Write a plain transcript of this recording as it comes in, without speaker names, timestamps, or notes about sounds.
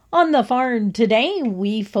On the farm today,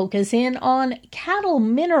 we focus in on cattle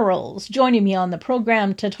minerals. Joining me on the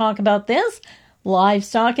program to talk about this,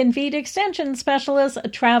 livestock and feed extension specialist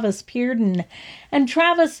Travis Pearden. And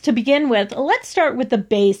Travis, to begin with, let's start with the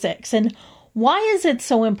basics. And why is it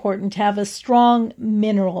so important to have a strong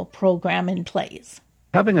mineral program in place?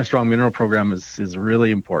 Having a strong mineral program is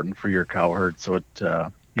really important for your cow herd. So it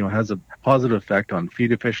has a positive effect on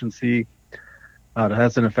feed efficiency. It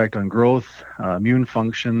has an effect on growth, immune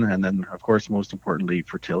function, and then, of course, most importantly,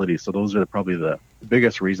 fertility. So those are probably the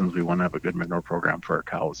biggest reasons we want to have a good mineral program for our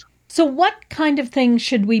cows. So what kind of things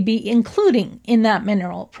should we be including in that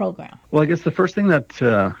mineral program? Well, I guess the first thing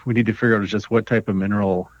that we need to figure out is just what type of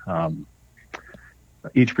mineral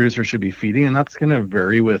each producer should be feeding, and that's going to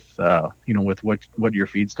vary with what your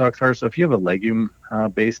feed stocks are. So if you have a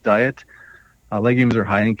legume-based diet, legumes are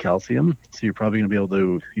high in calcium, so you're probably going to be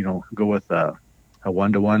able to go with a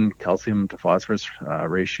 1-to-1 calcium to phosphorus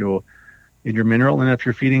ratio in your mineral. And if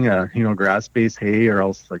you're feeding a grass-based hay, or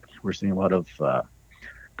else like we're seeing a lot of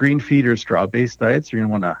green feed or straw-based diets, you're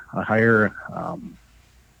going to want a higher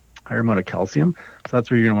amount of calcium. So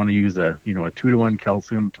that's where you're going to want to use a 2-to-1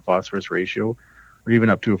 calcium to phosphorus ratio, or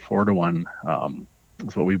even up to a 4-to-1.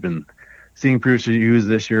 That's what we've been seeing producers use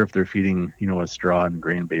this year if they're feeding a straw and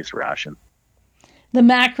grain-based ration. The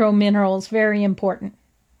macro minerals, very important.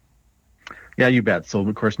 Yeah, you bet. So,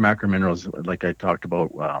 of course, macro minerals, like I talked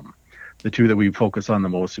about, the two that we focus on the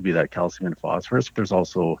most would be that calcium and phosphorus. There's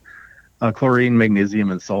also chlorine,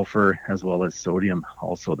 magnesium, and sulfur, as well as sodium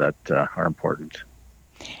also that are important.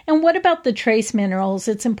 And what about the trace minerals?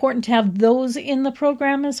 It's important to have those in the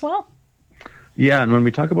program as well? Yeah, and when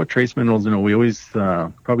we talk about trace minerals, we always,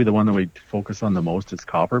 probably the one that we focus on the most is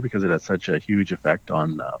copper, because it has such a huge effect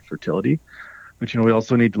on fertility. But, we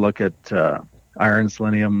also need to look at iron,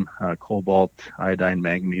 selenium, cobalt, iodine,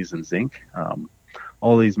 manganese, and zinc.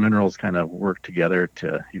 All these minerals kind of work together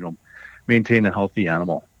to, maintain a healthy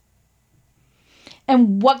animal.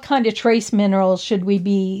 And what kind of trace minerals should we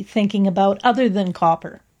be thinking about other than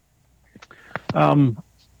copper?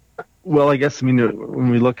 Well, I guess, when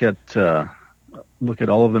we look at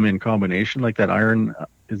all of them in combination, like that iron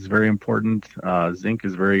is very important. Zinc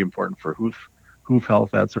is very important for hoof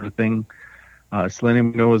health, that sort of thing.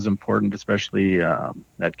 Selenium, is important, especially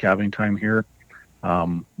at calving time here.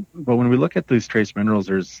 But when we look at these trace minerals,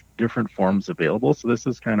 there's different forms available. So this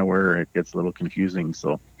is kind of where it gets a little confusing.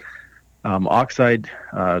 So oxide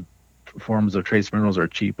forms of trace minerals are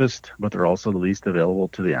cheapest, but they're also the least available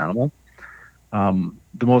to the animal.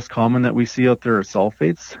 The most common that we see out there are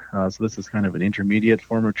sulfates. So this is kind of an intermediate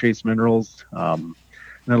form of trace minerals. In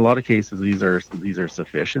a lot of cases, these are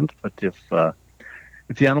sufficient. But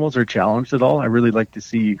if the animals are challenged at all, I really like to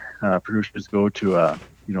see producers go to a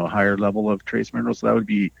higher level of trace minerals. So that would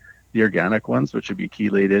be the organic ones, which would be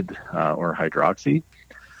chelated or hydroxy.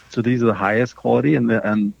 So these are the highest quality, and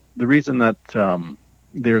the reason that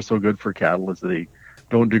they're so good for cattle is they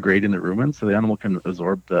don't degrade in the rumen, so the animal can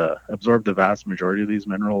absorb the vast majority of these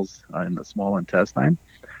minerals in the small intestine.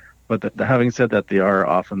 But having said that, they are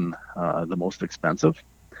often the most expensive.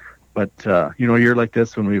 But, a year like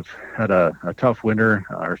this, when we've had a tough winter,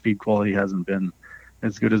 our feed quality hasn't been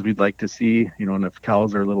as good as we'd like to see, and if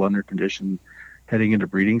cows are a little under condition heading into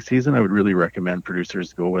breeding season, I would really recommend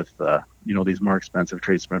producers go with, these more expensive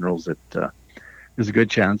trace minerals. There's a good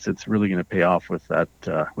chance it's really going to pay off with that,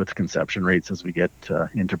 with conception rates as we get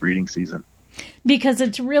into breeding season. Because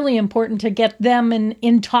it's really important to get them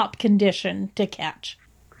in top condition to catch.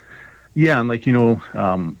 Yeah, and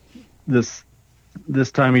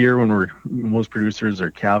this time of year when most producers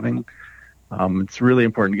are calving, it's really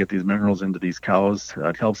important to get these minerals into these cows.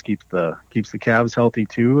 It helps keeps the calves healthy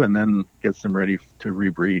too, and then gets them ready to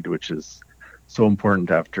rebreed, which is so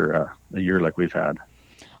important after a year like we've had.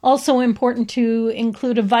 Also important to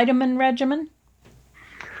include a vitamin regimen?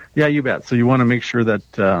 Yeah, you bet. So you want to make sure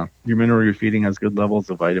that your mineral you're feeding has good levels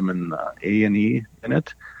of vitamin A and E in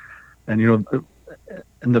it. And,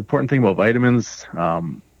 and the important thing about vitamins,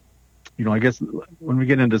 I guess when we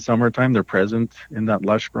get into summertime, they're present in that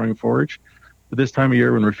lush growing forage. But this time of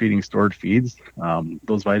year, when we're feeding stored feeds,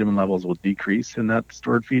 those vitamin levels will decrease in that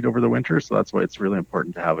stored feed over the winter. So that's why it's really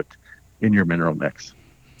important to have it in your mineral mix.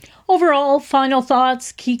 Overall, final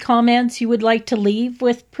thoughts, key comments you would like to leave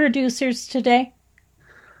with producers today?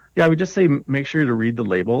 Yeah, I would just say make sure to read the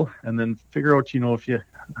label and then figure out,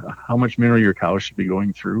 how much mineral your cow should be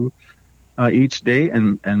going through each day,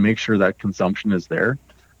 and make sure that consumption is there.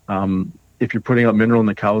 If you're putting out mineral and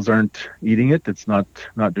the cows aren't eating it, it's not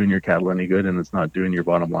doing your cattle any good, and it's not doing your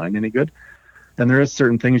bottom line any good. And there is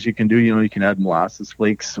certain things you can do. You can add molasses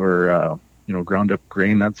flakes or ground up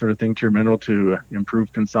grain, that sort of thing, to your mineral to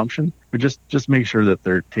improve consumption. But just make sure that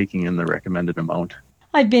they're taking in the recommended amount.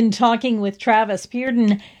 I've been talking with Travis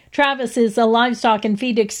Pearden. Travis is a livestock and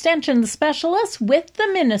feed extension specialist with the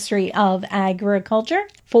Ministry of Agriculture.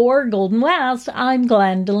 For Golden West, I'm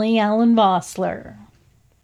Glendalee Allen Vossler.